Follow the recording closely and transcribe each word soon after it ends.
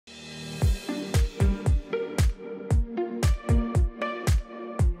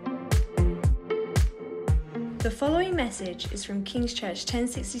The following message is from King's Church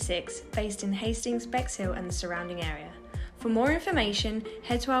 1066, based in Hastings, Bexhill and the surrounding area. For more information,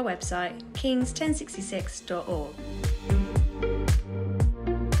 head to our website, kings1066.org.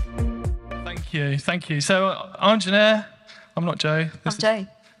 Thank you. So I'm Janair. I'm not Joe. I'm Joe.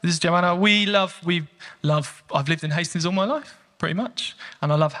 This is Joanna. I've lived in Hastings all my life, pretty much.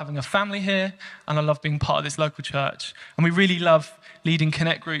 And I love having a family here, and I love being part of this local church. And we really love leading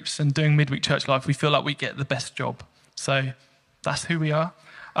connect groups and doing midweek church life. We feel like we get the best job. So that's who we are.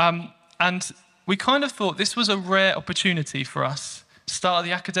 And we kind of thought this was a rare opportunity for us. Start of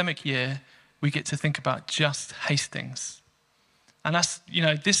the academic year, we get to think about just Hastings. And that's,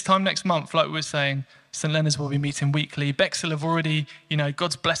 this time next month, like we were saying, St. Leonard's will be meeting weekly. Bexhill have already,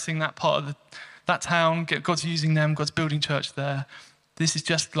 God's blessing that part of that town. God's using them. God's building church there. This is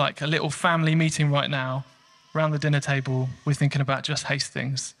just like a little family meeting right now. Around the dinner table, we're thinking about just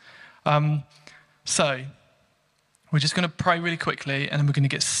Hastings. So we're just going to pray really quickly, and then we're going to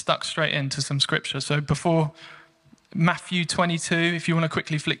get stuck straight into some scripture. So before Matthew 22, if you want to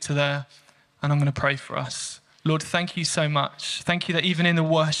quickly flick to there, and I'm going to pray for us. Lord, thank you so much. Thank you that even in the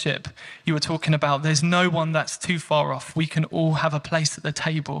worship you were talking about, there's no one that's too far off. We can all have a place at the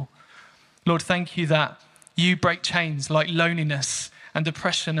table. Lord, thank you that you break chains like loneliness and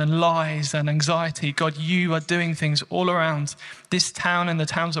depression and lies and anxiety. God, you are doing things all around this town and the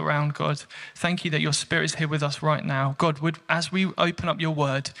towns around, God. Thank you that your Spirit is here with us right now. God, as we open up your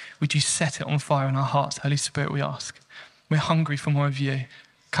word, would you set it on fire in our hearts? Holy Spirit, we ask. We're hungry for more of you.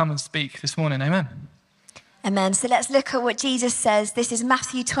 Come and speak this morning. Amen. Amen. So let's look at what Jesus says. This is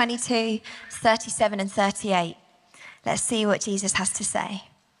Matthew 22, 37 and 38. Let's see what Jesus has to say.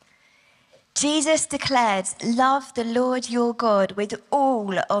 Jesus declared, love the Lord your God with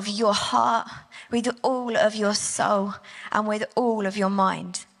all of your heart, with all of your soul, and with all of your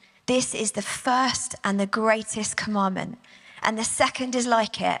mind. This is the first and the greatest commandment. And the second is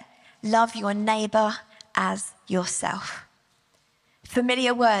like it, love your neighbor as yourself.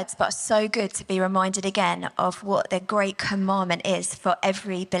 Familiar words, but so good to be reminded again of what the great commandment is for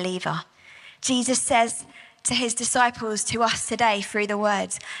every believer. Jesus says to his disciples, to us today through the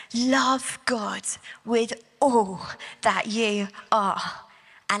words, love God with all that you are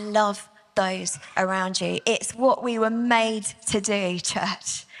and love those around you. It's what we were made to do,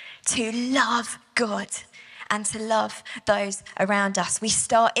 church, to love God and to love those around us. We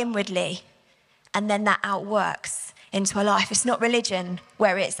start inwardly and then that outworks into our life. It's not religion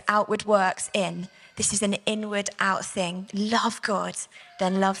where it's outward works in. This is an inward out thing. Love God,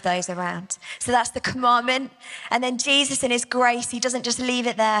 then love those around. So that's the commandment. And then Jesus in his grace, he doesn't just leave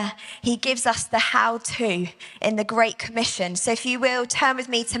it there. He gives us the how-to in the Great Commission. So if you will, turn with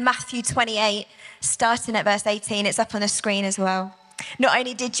me to Matthew 28, starting at verse 18. It's up on the screen as well. Not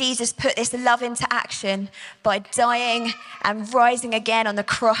only did Jesus put this love into action by dying and rising again on the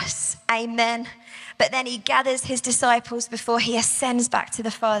cross, amen, but then he gathers his disciples before he ascends back to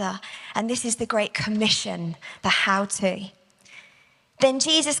the Father. And this is the Great Commission, the how-to. Then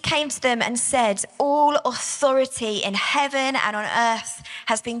Jesus came to them and said, all authority in heaven and on earth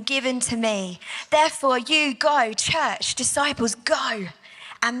has been given to me. Therefore you go, church, disciples, go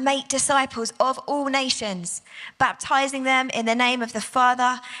and make disciples of all nations, baptizing them in the name of the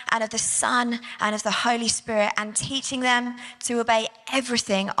Father and of the Son and of the Holy Spirit, and teaching them to obey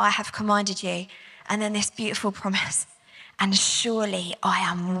everything I have commanded you. And then this beautiful promise, and surely I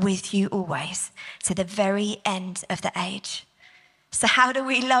am with you always to the very end of the age. So how do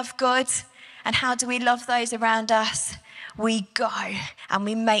we love God? And how do we love those around us? We go and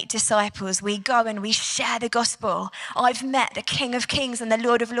we make disciples. We go and we share the gospel. I've met the King of Kings and the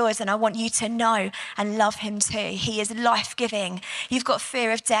Lord of Lords, and I want you to know and love him too. He is life-giving. You've got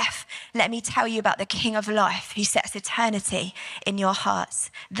fear of death. Let me tell you about the King of life who sets eternity in your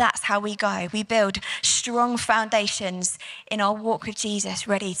hearts. That's how we go. We build strong foundations in our walk with Jesus,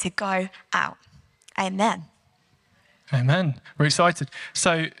 ready to go out. Amen. Amen. We're excited.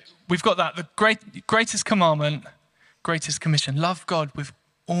 So we've got that, the greatest commandment, greatest commission. Love God with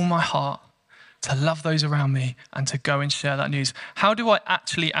all my heart, to love those around me, and to go and share that news. How do I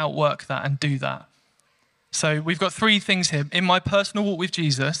actually outwork that and do that? So we've got three things here. In my personal walk with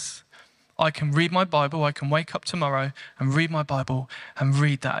Jesus, I can read my Bible. I can wake up tomorrow and read my Bible and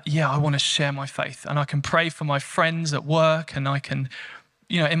read that. Yeah, I want to share my faith. And I can pray for my friends at work, and I can,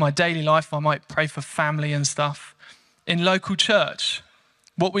 in my daily life, I might pray for family and stuff. In local church,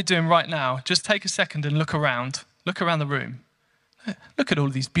 what we're doing right now, just take a second and look around. Look around the room. Look at all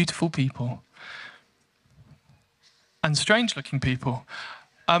these beautiful people. And strange-looking people.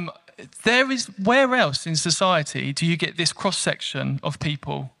 Where else in society do you get this cross-section of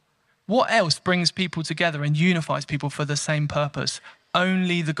people What else brings people together and unifies people for the same purpose?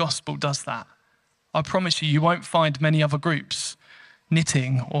 Only the gospel does that. I promise you, you won't find many other groups,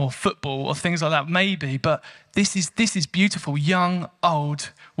 knitting or football or things like that, maybe, but this is beautiful. Young,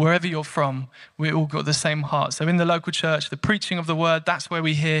 old, wherever you're from, we all got the same heart. So in the local church, the preaching of the word, that's where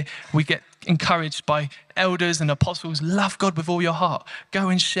we get encouraged by elders and apostles. Love God with all your heart. Go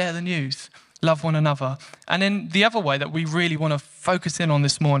and share the news. Love one another. And then the other way that we really want to focus in on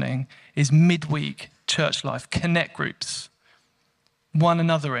this morning is midweek church life, connect groups. One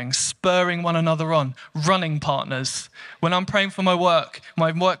anothering, spurring one another on, running partners. When I'm praying for my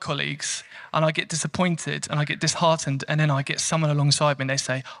work colleagues, and I get disappointed and I get disheartened, and then I get someone alongside me and they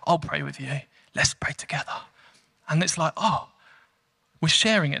say, I'll pray with you. Let's pray together. And it's like, oh, we're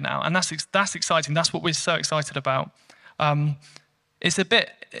sharing it now. And that's exciting. That's what we're so excited about.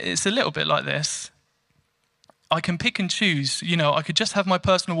 It's a little bit like this. I can pick and choose. I could just have my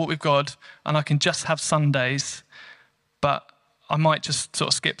personal walk with God and I can just have Sundays, but I might just sort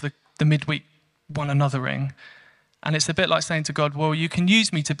of skip the midweek one anothering. And it's a bit like saying to God, well, you can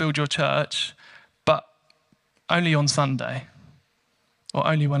use me to build your church, but only on Sunday or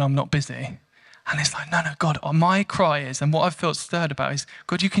only when I'm not busy. And it's like, no, God, my cry is, and what I've felt stirred about is,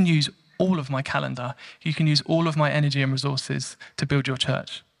 God, you can use all of my calendar. You can use all of my energy and resources to build your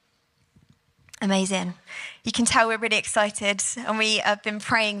church. Amazing. You can tell we're really excited, and we have been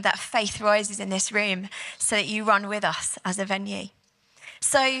praying that faith rises in this room so that you run with us as a venue.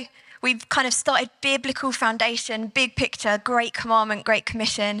 So we've kind of started biblical foundation, big picture, great commandment, great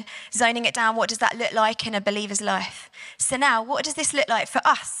commission, zoning it down. What does that look like in a believer's life? So now, what does this look like for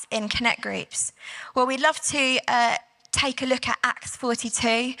us in connect groups? Well, we'd love to take a look at Acts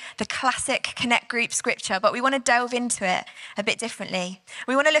 42, the classic connect group scripture, but we want to delve into it a bit differently.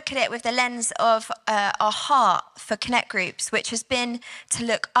 We want to look at it with the lens of our heart for connect groups, which has been to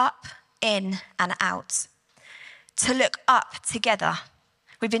look up, in, and out. To look up together.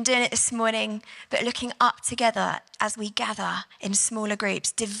 We've been doing it this morning, but looking up together as we gather in smaller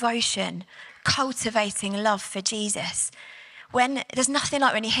groups, devotion, cultivating love for Jesus. When there's nothing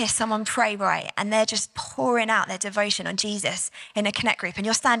like when you hear someone pray right and they're just pouring out their devotion on Jesus in a connect group and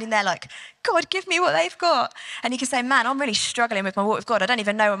you're standing there like, God, give me what they've got. And you can say, man, I'm really struggling with my walk with God. I don't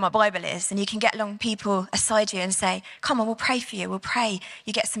even know where my Bible is. And you can get along people aside you and say, come on, we'll pray for you. We'll pray.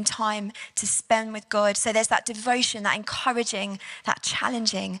 You get some time to spend with God. So there's that devotion, that encouraging, that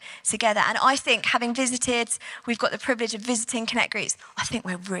challenging together. And I think having visited, we've got the privilege of visiting connect groups. I think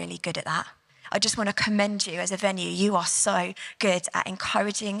we're really good at that. I just want to commend you as a venue. You are so good at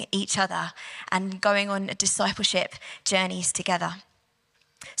encouraging each other and going on discipleship journeys together.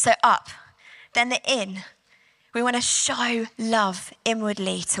 So up, then the in. We want to show love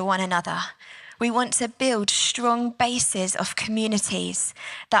inwardly to one another. We want to build strong bases of communities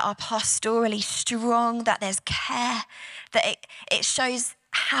that are pastorally strong, that there's care, that it shows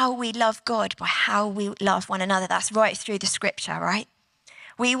how we love God by how we love one another. That's right through the scripture, right?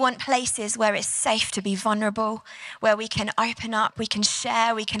 We want places where it's safe to be vulnerable, where we can open up, we can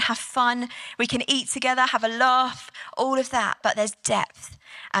share, we can have fun, we can eat together, have a laugh, all of that. But there's depth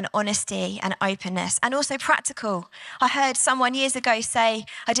and honesty and openness, and also practical. I heard someone years ago say,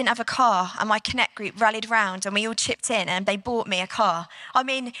 I didn't have a car, and my connect group rallied round and we all chipped in and they bought me a car. I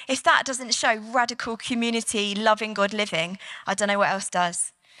mean, if that doesn't show radical community, loving God living, I don't know what else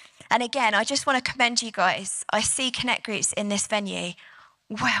does. And again, I just want to commend you guys. I see connect groups in this venue.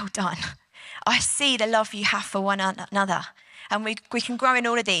 Well done. I see the love you have for one another. And we can grow in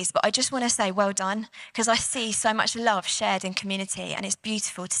all of these, but I just want to say well done, because I see so much love shared in community, and it's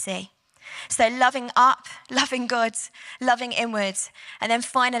beautiful to see. So loving up, loving God, loving inwards, and then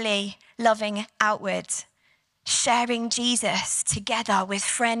finally loving outward. Sharing Jesus together with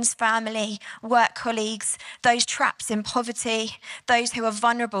friends, family, work colleagues, those trapped in poverty, those who are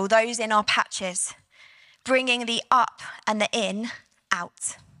vulnerable, those in our patches. Bringing the up and the in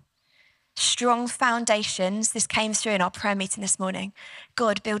out. Strong foundations. This came through in our prayer meeting this morning.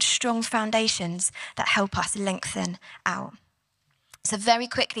 God builds strong foundations that help us lengthen out. So very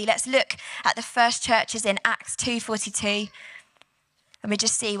quickly, let's look at the first churches in Acts 2:42. And we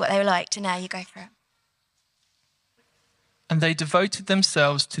just see what they were like. Janae, you go for it. And they devoted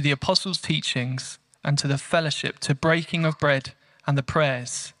themselves to the apostles' teachings and to the fellowship, to breaking of bread and the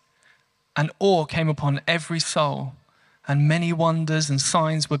prayers. And awe came upon every soul, and many wonders and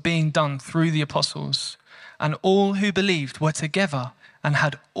signs were being done through the apostles. And all who believed were together and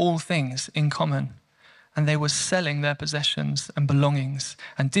had all things in common. And they were selling their possessions and belongings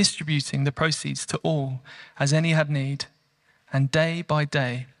and distributing the proceeds to all as any had need. And day by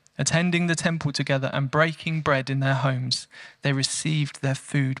day, attending the temple together and breaking bread in their homes, they received their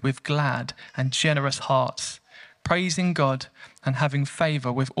food with glad and generous hearts, praising God and having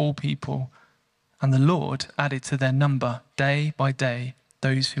favor with all people. And the Lord added to their number day by day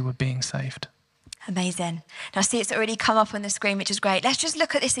those who were being saved. Amazing. Now, see, it's already come up on the screen, which is great. Let's just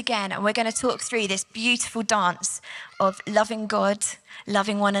look at this again, and we're going to talk through this beautiful dance of loving God,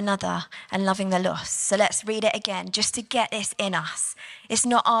 loving one another, and loving the lost. So let's read it again, just to get this in us. It's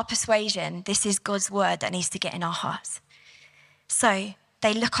not our persuasion. This is God's word that needs to get in our hearts. So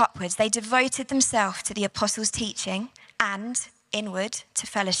they look upwards. They devoted themselves to the apostles' teaching and inward to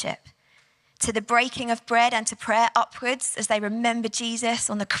fellowship, to the breaking of bread and to prayer upwards as they remember Jesus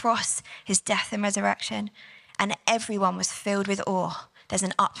on the cross, his death and resurrection. And everyone was filled with awe. There's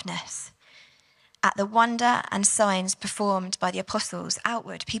an upness. At the wonder and signs performed by the apostles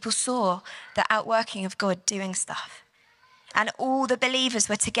outward, people saw the outworking of God doing stuff. And all the believers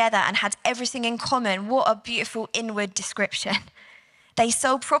were together and had everything in common. What a beautiful inward description. They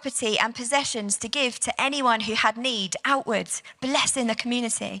sold property and possessions to give to anyone who had need outwards, blessing the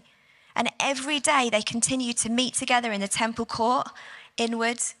community. And every day they continued to meet together in the temple court,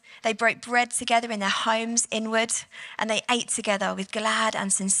 inward. They broke bread together in their homes, inward. And they ate together with glad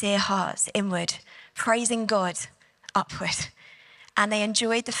and sincere hearts, inward, praising God, upward. And they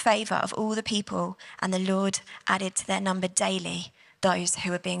enjoyed the favor of all the people. And the Lord added to their number daily those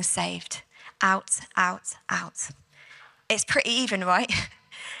who were being saved. Out, out, out. It's pretty even, right?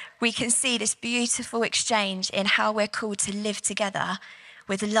 We can see this beautiful exchange in how we're called to live together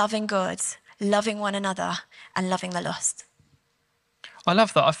with loving God, loving one another, and loving the lost. I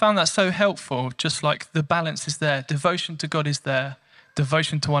love that. I found that so helpful. Just like the balance is there. Devotion to God is there.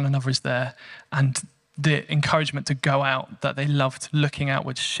 Devotion to one another is there. And the encouragement to go out, that they loved looking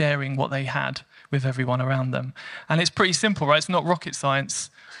outwards, sharing what they had with everyone around them. And it's pretty simple, right? It's not rocket science.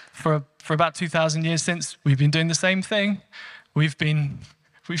 For about 2,000 years since, we've been doing the same thing. We've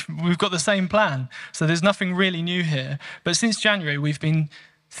got the same plan. So there's nothing really new here. But since January, we've been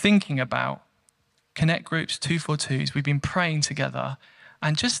thinking about connect groups, 242s. We've been praying together.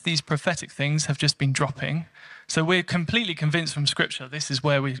 And just these prophetic things have just been dropping. So we're completely convinced from Scripture, this is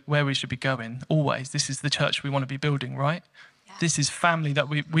where we should be going, always. This is the church we want to be building, right? Yeah. This is family that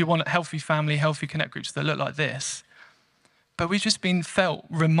we want, a healthy family, healthy connect groups that look like this. But we've just been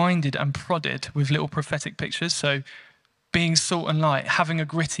reminded and prodded with little prophetic pictures. So being salt and light, having a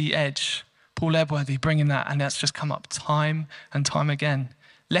gritty edge. Paul Ebworthy bringing that, and that's just come up time and time again.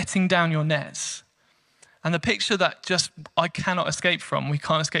 Letting down your nets. And the picture that just we can't escape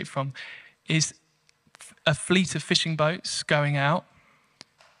from, is a fleet of fishing boats going out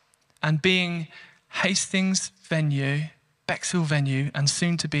and being Hastings venue, Bexhill venue, and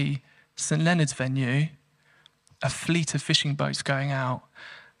soon to be St Leonard's venue, a fleet of fishing boats going out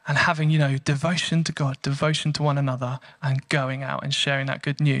and having, devotion to God, devotion to one another, and going out and sharing that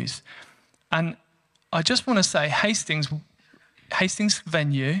good news. And I just want to say, Hastings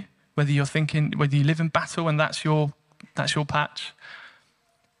venue, whether you live in Battle and that's your patch,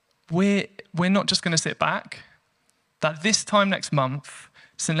 we're not just going to sit back. That this time next month,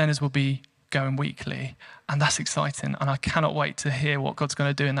 St Leonard's will be going weekly, and that's exciting. And I cannot wait to hear what God's going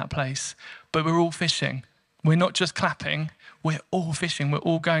to do in that place. But we're all fishing. We're not just clapping, we're all fishing. We're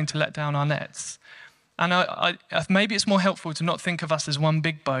all going to let down our nets. And maybe it's more helpful to not think of us as one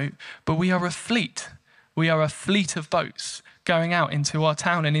big boat, but we are a fleet. We are a fleet of boats going out into our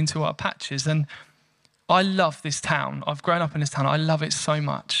town and into our patches. And I love this town. I've grown up in this town. I love it so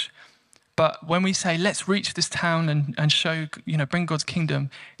much. But when we say, let's reach this town and show, bring God's kingdom,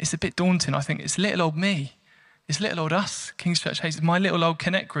 it's a bit daunting. I think it's little old me. It's little old us, King's Church Hastings, my little old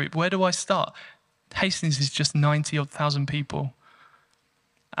connect group. Where do I start? Hastings is just 90,000 people.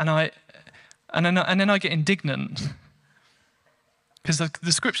 And then I get indignant because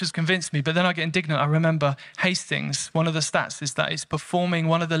the scriptures convinced me, but then I get indignant. I remember Hastings, one of the stats is that it's performing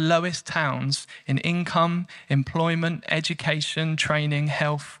one of the lowest towns in income, employment, education, training,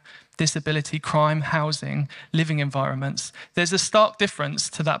 health, disability, crime, housing, living environments. There's a stark difference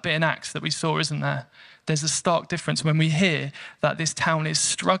to that bit in Acts that we saw, isn't there? There's a stark difference when we hear that this town is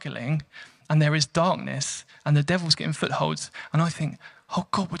struggling and there is darkness and the devil's getting footholds. And I think, oh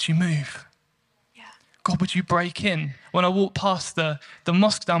God, would you move? Yeah. God, would you break in? When I walk past the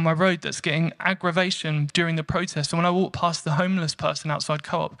mosque down my road that's getting aggravation during the protest, and when I walk past the homeless person outside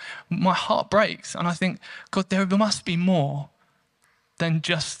Co-op, my heart breaks. And I think, God, there must be more than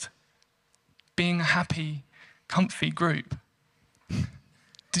just being a happy, comfy group.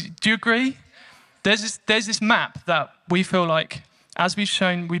 Do you agree? There's this map that we feel like, as we've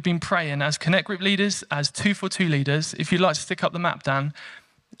shown, we've been praying as Connect Group leaders, as 242 leaders. If you'd like to stick up the map, Dan,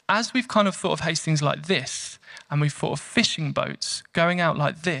 as we've kind of thought of Hastings like this, and we've thought of fishing boats going out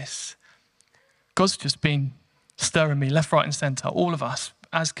like this, God's just been stirring me left, right and centre. All of us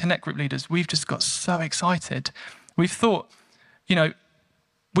as Connect Group leaders, we've just got so excited. We've thought,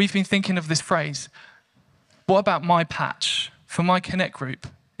 we've been thinking of this phrase, what about my patch for my Connect Group?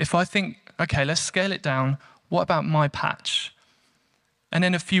 If I think, okay, let's scale it down, what about my patch? And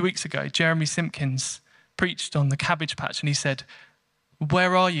then a few weeks ago, Jeremy Simpkins preached on the cabbage patch and he said,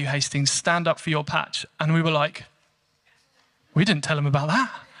 where are you, Hastings? Stand up for your patch. And we were like, we didn't tell him about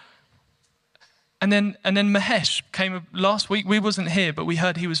that. And then Mahesh came last week. We wasn't here, but we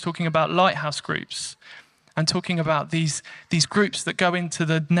heard he was talking about lighthouse groups and talking about these groups that go into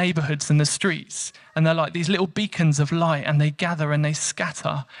the neighborhoods and the streets. And they're like these little beacons of light, and they gather and they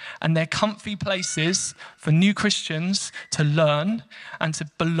scatter. And they're comfy places for new Christians to learn and to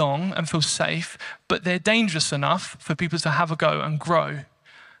belong and feel safe. But they're dangerous enough for people to have a go and grow.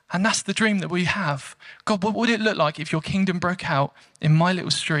 And that's the dream that we have. God, what would it look like if your kingdom broke out in my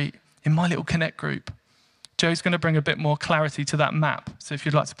little street, in my little Connect Group? Joe's going to bring a bit more clarity to that map. So if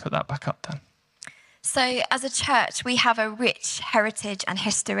you'd like to put that back up, Dan. So as a church, we have a rich heritage and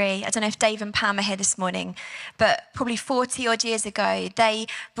history. I don't know if Dave and Pam are here this morning, but probably 40 odd years ago, they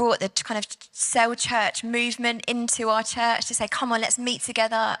brought the kind of cell church movement into our church to say, come on, let's meet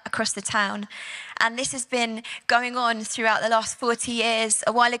together across the town. And this has been going on throughout the last 40 years.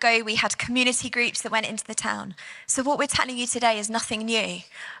 A while ago, we had community groups that went into the town. So what we're telling you today is nothing new.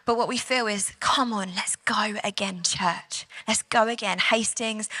 But what we feel is, come on, let's go again, church. Let's go again.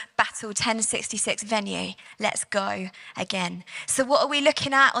 Hastings, Battle, 1066 venue. Let's go again. So what are we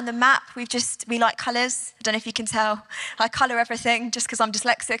looking at on the map? We like colours. I don't know if you can tell. I colour everything just because I'm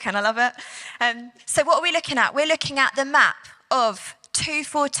dyslexic and I love it. So what are we looking at? We're looking at the map of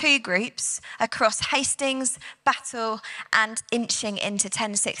 242 groups across Hastings, Battle, and inching into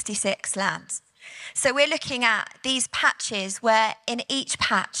 1066 lands. So we're looking at these patches where in each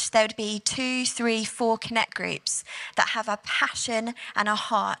patch there would be 2, 3, 4 Connect groups that have a passion and a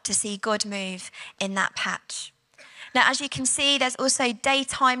heart to see God move in that patch. Now, as you can see, there's also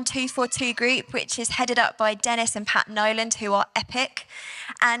Daytime 242 group, which is headed up by Dennis and Pat Noland, who are epic.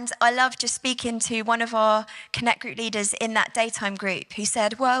 And I love just speaking to one of our Connect group leaders in that Daytime group who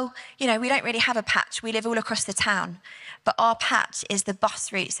said, well, we don't really have a patch. We live all across the town. But our patch is the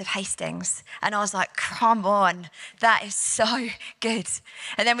bus routes of Hastings. And I was like, come on, that is so good.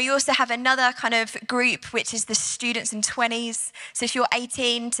 And then we also have another kind of group, which is the students and 20s. So if you're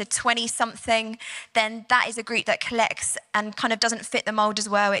 18 to 20 something, then that is a group that collects and kind of doesn't fit the mold as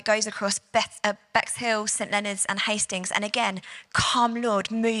well. It goes across Bexhill, St Leonard's and Hastings. And again, come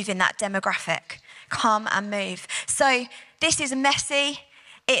Lord, move in that demographic. Come and move. So this is messy.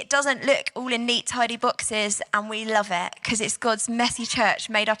 It doesn't look all in neat, tidy boxes, and we love it because it's God's messy church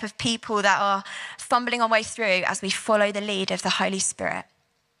made up of people that are fumbling our way through as we follow the lead of the Holy Spirit.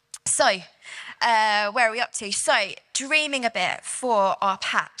 So, where are we up to? So, dreaming a bit for our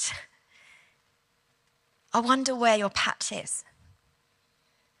patch. I wonder where your patch is.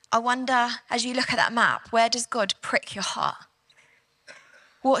 I wonder, as you look at that map, where does God prick your heart?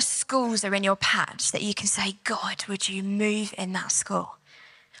 What schools are in your patch that you can say, God, would you move in that school?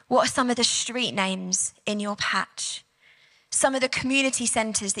 What are some of the street names in your patch? Some of the community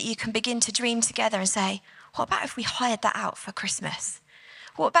centres that you can begin to dream together and say, what about if we hired that out for Christmas?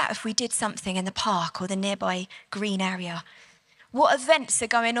 What about if we did something in the park or the nearby green area? What events are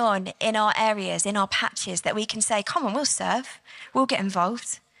going on in our areas, in our patches that we can say, come on, we'll serve, we'll get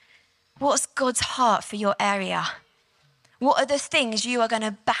involved. What's God's heart for your area? What are the things you are going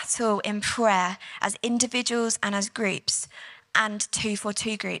to battle in prayer as individuals and as groups? And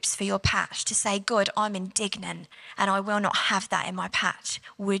 242 groups for your patch to say, God, I'm indignant and I will not have that in my patch.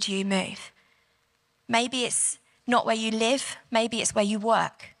 Would you move? Maybe it's not where you live. Maybe it's where you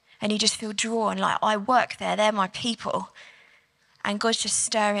work and you just feel drawn like, I work there. They're my people. And God's just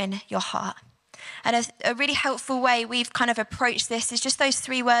stirring your heart. And a really helpful way we've kind of approached this is just those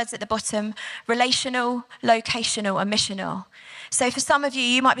 3 words at the bottom: relational, locational, and missional. So for some of you,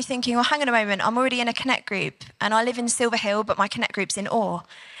 you might be thinking, well, hang on a moment, I'm already in a Connect group and I live in Silver Hill, but my Connect group's in Orr.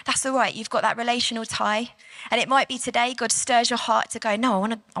 That's all right, you've got that relational tie. And it might be today God stirs your heart to go, no,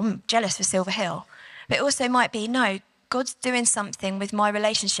 I'm jealous for Silver Hill. But it also might be, no, God's doing something with my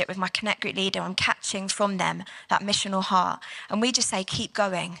relationship with my Connect group leader. I'm catching from them that missional heart. And we just say, keep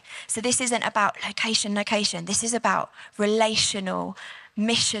going. So this isn't about location. This is about relational,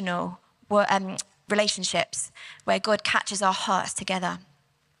 missional relationships where God catches our hearts together.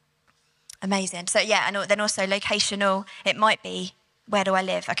 Amazing. So yeah, and then also locational, it might be, where do I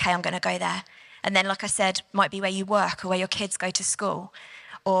live? Okay, I'm going to go there. And then, like I said, might be where you work or where your kids go to school.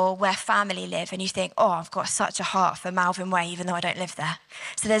 or where family live, and you think, oh, I've got such a heart for Malvern Way, even though I don't live there.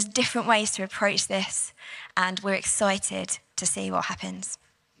 So there's different ways to approach this, and we're excited to see what happens.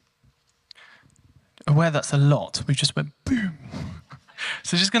 Aware that's a lot. We just went boom.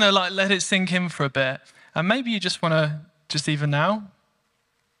 So just going to let it sink in for a bit. And maybe you just want to, just even now,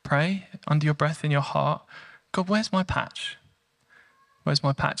 pray under your breath in your heart. God, where's my patch? Where's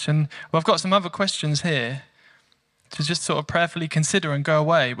my patch? And I've got some other questions here to just sort of prayerfully consider and go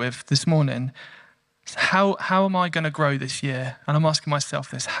away with this morning. How am I going to grow this year? And I'm asking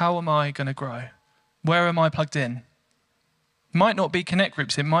myself this, how am I going to grow? Where am I plugged in? Might not be connect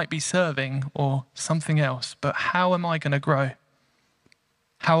groups, it might be serving or something else, but how am I going to grow?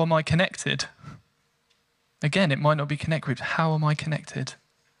 How am I connected? Again, it might not be connect groups. How am I connected?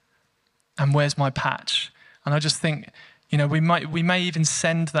 And where's my patch? And I just think, we may even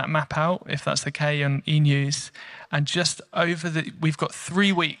send that map out, if that's okay, on e-news. And just we've got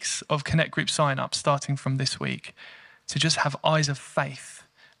 3 weeks of connect group sign up starting from this week to just have eyes of faith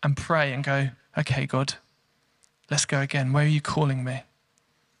and pray and go, okay, God, let's go again. Where are you calling me?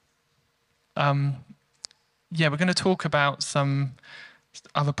 We're going to talk about some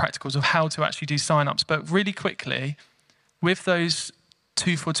other practicals of how to actually do sign-ups. But really quickly, with those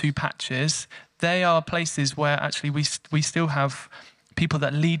 242 patches, they are places where actually we still have people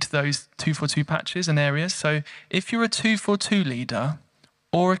that lead those 242 patches and areas. So if you're a 242 leader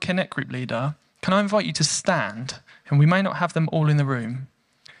or a connect group leader, can I invite you to stand? And we may not have them all in the room,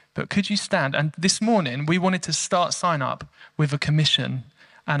 but could you stand? And this morning, we wanted to start sign up with a commission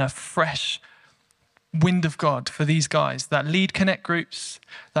and a fresh wind of God for these guys that lead connect groups,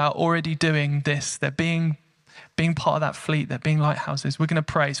 that are already doing this. They're being part of that fleet. They're being lighthouses. We're going to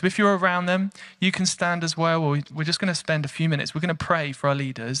pray. So if you're around them, you can stand as well. Or we're just going to spend a few minutes. We're going to pray for our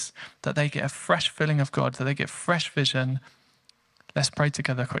leaders that they get a fresh filling of God, that they get fresh vision. Let's pray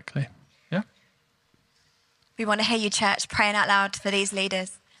together quickly. Yeah? We want to hear you, church, praying out loud for these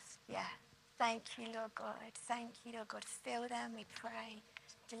leaders. Yeah. Thank you, Lord God. Thank you, Lord God. Fill them, we pray.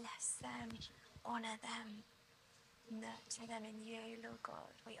 Bless them. Honour them. Nurture them in you, Lord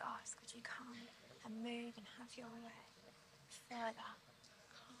God. We ask, would you come and move and have your way further.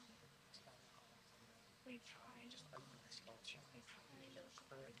 Come. We pray, Lord God. We pray, Lord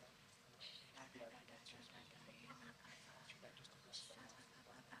God.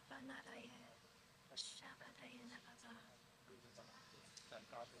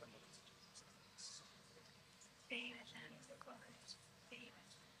 Be with them, God. Be with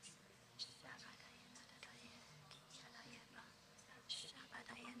them.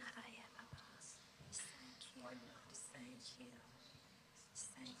 Thank you, Lord. Thank you, Lord.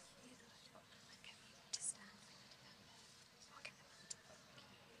 Thank you, Lord. Okay, to stand. Okay.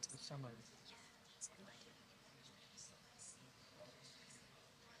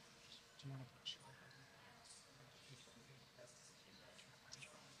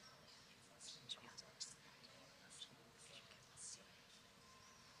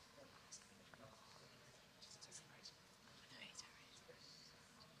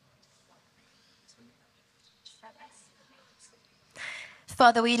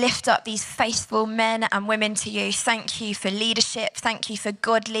 Father, we lift up these faithful men and women to you. Thank you for leadership. Thank you for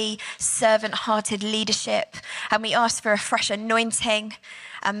godly, servant-hearted leadership. And we ask for a fresh anointing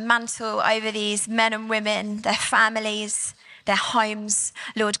and mantle over these men and women, their families, their homes.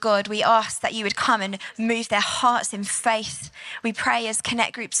 Lord God, we ask that you would come and move their hearts in faith. We pray as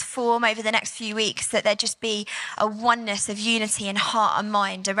connect groups form over the next few weeks that there just be a oneness of unity in heart and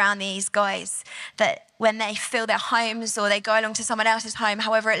mind around these guys, that when they fill their homes or they go along to someone else's home,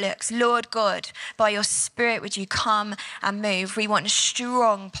 however it looks, Lord God, by your Spirit, would you come and move? We want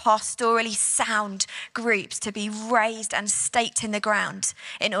strong, pastorally sound groups to be raised and staked in the ground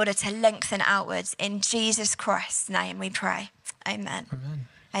in order to lengthen outwards. In Jesus Christ's name we pray. Amen. Amen.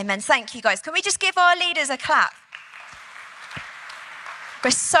 Amen. Thank you, guys. Can we just give our leaders a clap? We're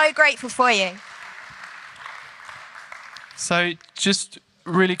so grateful for you. So just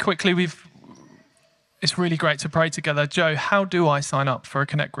really quickly, it's really great to pray together. Joe, how do I sign up for a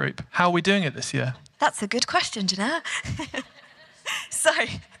connect group? How are we doing it this year? That's a good question, Jeanette. So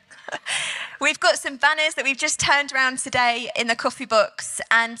we've got some banners that we've just turned around today in the coffee box,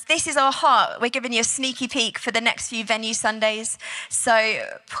 and this is our heart. We're giving you a sneaky peek for the next few venue Sundays. So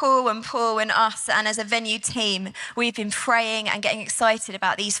Paul and us, and as a venue team, we've been praying and getting excited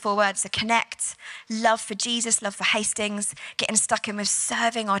about these 4 words: to connect, love for Jesus, love for Hastings, getting stuck in with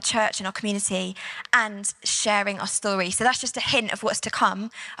serving our church and our community, and sharing our story. So that's just a hint of what's to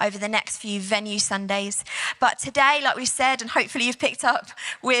come over the next few venue Sundays. But today, like we said, and hopefully you've picked up,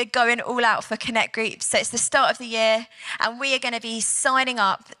 we're going all out for for Connect Groups. So it's the start of the year, and we are going to be signing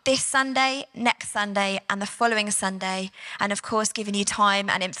up this Sunday, next Sunday, and the following Sunday, and of course, giving you time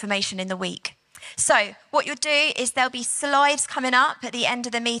and information in the week. So what you'll do is there'll be slides coming up at the end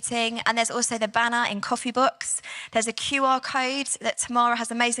of the meeting, and there's also the banner in coffee books. There's a QR code that Tamara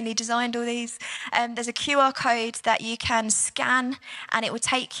has amazingly designed all these. There's a QR code that you can scan, and it will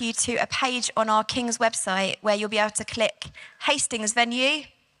take you to a page on our King's website where you'll be able to click Hastings venue,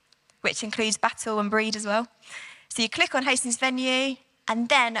 which includes Battle and Breed as well. So you click on Hastings venue, and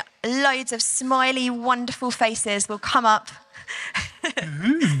then loads of smiley, wonderful faces will come up.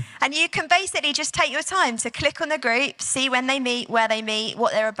 And you can basically just take your time to click on the group, see when they meet, where they meet,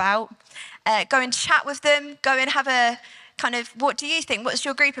 what they're about, go and chat with them, go and have a kind of, what do you think? What's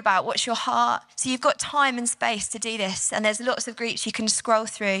your group about? What's your heart? So you've got time and space to do this, and there's lots of groups you can scroll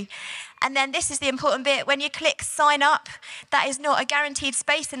through. And then this is the important bit. When you click sign up, that is not a guaranteed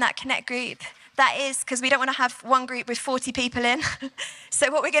space in that Connect group. That is because we don't want to have one group with 40 people in.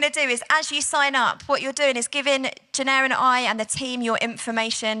 So what we're going to do is, as you sign up, what you're doing is giving Janelle and I and the team your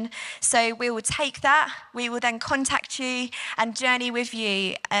information. So we will take that. We will then contact you and journey with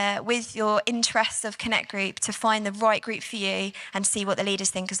you with your interests of Connect Group to find the right group for you and see what the leaders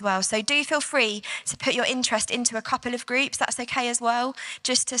think as well. So do feel free to put your interest into a couple of groups. That's okay as well.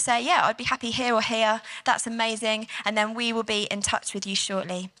 Just to say, yeah, I'd be happy here or here. That's amazing. And then we will be in touch with you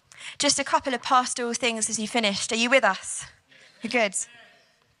shortly. Just a couple of pastoral things as you finished. Are you with us? You're good.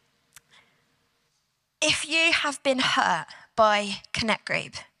 If you have been hurt by Connect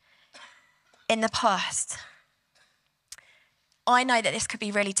Group in the past, I know that this could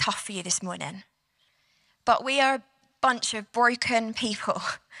be really tough for you this morning. But we are a bunch of broken people,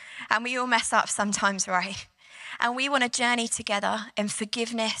 and we all mess up sometimes, right? And we want to journey together in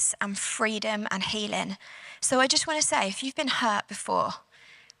forgiveness and freedom and healing. So I just want to say, if you've been hurt before,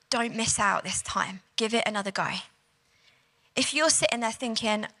 don't miss out this time. Give it another go. If you're sitting there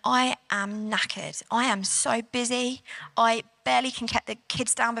thinking, I am knackered, I am so busy, I barely can get the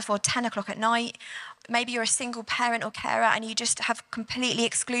kids down before 10 o'clock at night, maybe you're a single parent or carer and you just have completely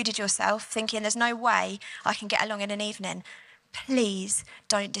excluded yourself, thinking there's no way I can get along in an evening, please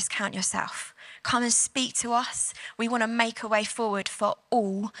don't discount yourself. Come and speak to us. We want to make a way forward for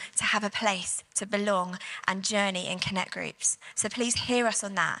all to have a place to belong and journey in Connect Groups. So please hear us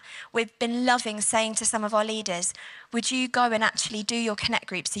on that. We've been loving saying to some of our leaders, would you go and actually do your Connect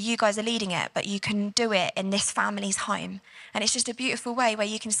Group? So you guys are leading it, but you can do it in this family's home. And it's just a beautiful way where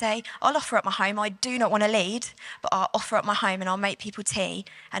you can say, I'll offer up my home. I do not want to lead, but I'll offer up my home and I'll make people tea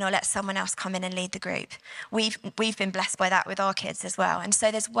and I'll let someone else come in and lead the group. We've been blessed by that with our kids as well. And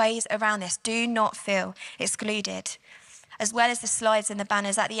so there's ways around this. Do not feel excluded. As well as the slides and the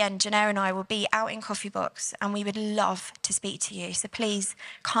banners at the end, Janelle and I will be out in Coffee Box and we would love to speak to you. So please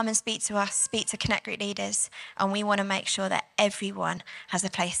come and speak to us, speak to Connect Group leaders, and we want to make sure that everyone has a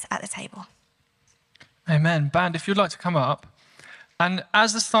place at the table. Amen. Band, if you'd like to come up. And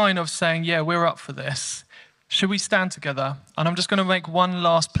as a sign of saying, yeah, we're up for this, should we stand together? And I'm just going to make one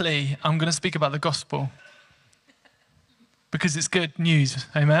last plea. I'm going to speak about the gospel. Because it's good news.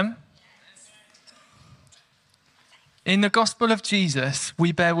 Amen? In the gospel of Jesus,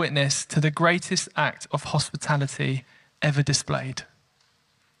 we bear witness to the greatest act of hospitality ever displayed.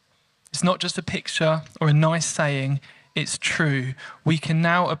 It's not just a picture or a nice saying, it's true. We can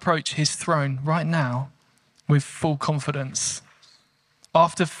now approach his throne right now with full confidence.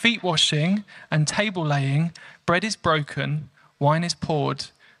 After feet washing and table laying, bread is broken, wine is poured,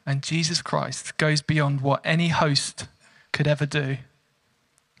 and Jesus Christ goes beyond what any host could ever do.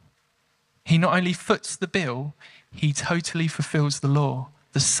 He not only foots the bill, he totally fulfills the law.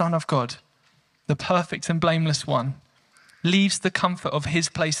 The Son of God, the perfect and blameless one, leaves the comfort of his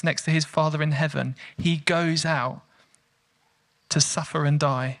place next to his Father in heaven. He goes out to suffer and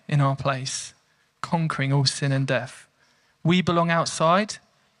die in our place, conquering all sin and death. We belong outside.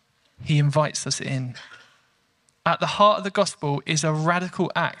 He invites us in. At the heart of the gospel is a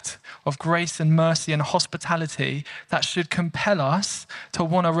radical act of grace and mercy and hospitality that should compel us to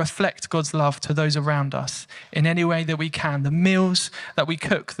want to reflect God's love to those around us in any way that we can. The meals that we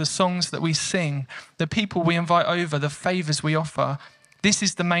cook, the songs that we sing, the people we invite over, the favors we offer. This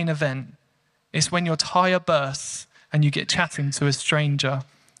is the main event. It's when your tire bursts and you get chatting to a stranger.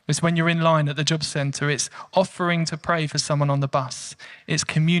 It's when you're in line at the job centre. It's offering to pray for someone on the bus. It's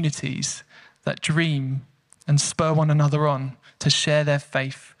communities that dream and spur one another on to share their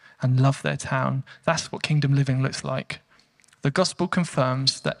faith and love their town. That's what kingdom living looks like. The gospel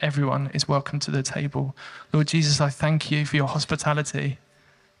confirms that everyone is welcome to the table. Lord Jesus, I thank you for your hospitality,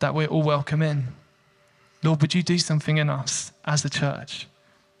 that we're all welcome in. Lord, would you do something in us as a church?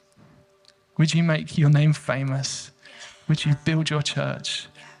 Would you make your name famous? Would you build your church?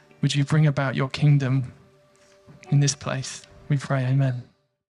 Would you bring about your kingdom in this place? We pray, amen.